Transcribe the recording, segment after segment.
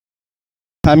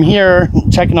I'm here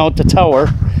checking out the tower,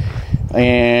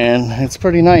 and it's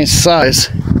pretty nice size.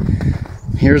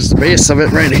 Here's the base of it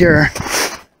right here.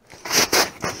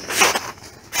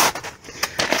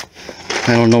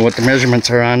 I don't know what the measurements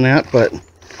are on that, but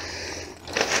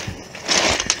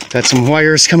got some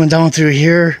wires coming down through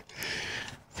here,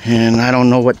 and I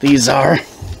don't know what these are.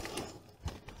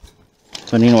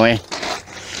 But anyway,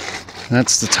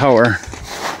 that's the tower.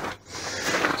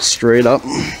 Straight up.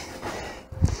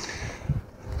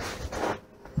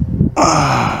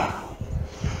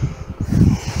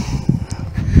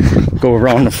 Go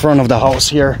around the front of the house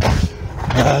here.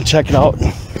 Check it out.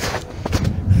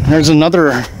 There's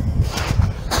another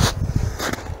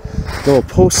little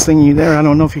post thingy there. I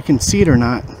don't know if you can see it or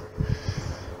not.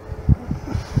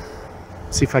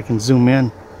 See if I can zoom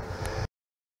in.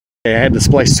 Okay, I had to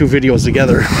splice two videos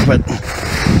together, but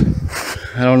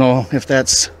I don't know if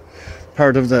that's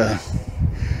part of the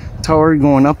tower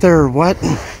going up there or what.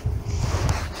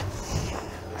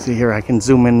 See here, I can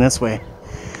zoom in this way.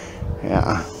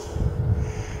 Yeah.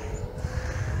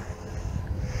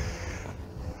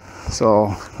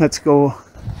 So let's go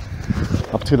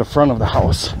up to the front of the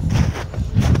house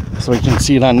so we can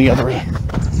see it on the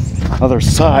other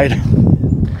side.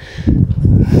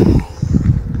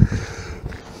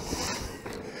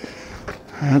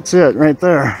 That's it right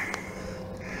there.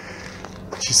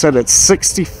 She said it's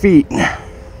 60 feet.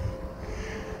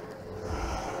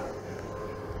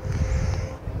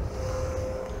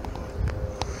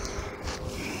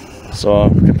 So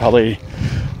we could probably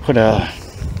put a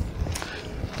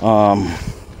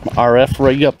RF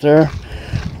rig up there.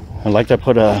 I'd like to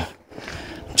put a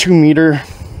 2-meter,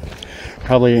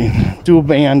 probably dual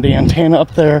band antenna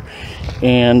up there,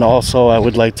 and also I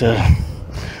would like to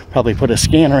probably put a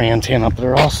scanner antenna up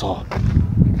there also.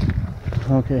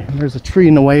 Okay, there's a tree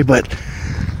in the way, but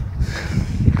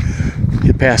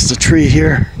get past the tree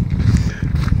here.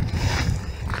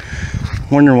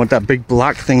 Wondering what that big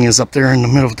block thing is up there in the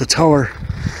middle of the tower.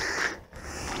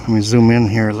 Let me zoom in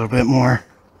here a little bit more.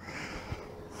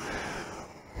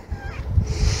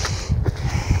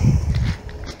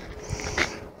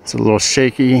 It's a little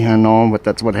shaky, I know, but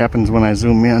that's what happens when I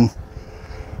zoom in.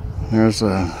 There's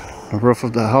the roof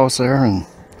of the house there, and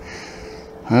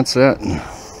that's it.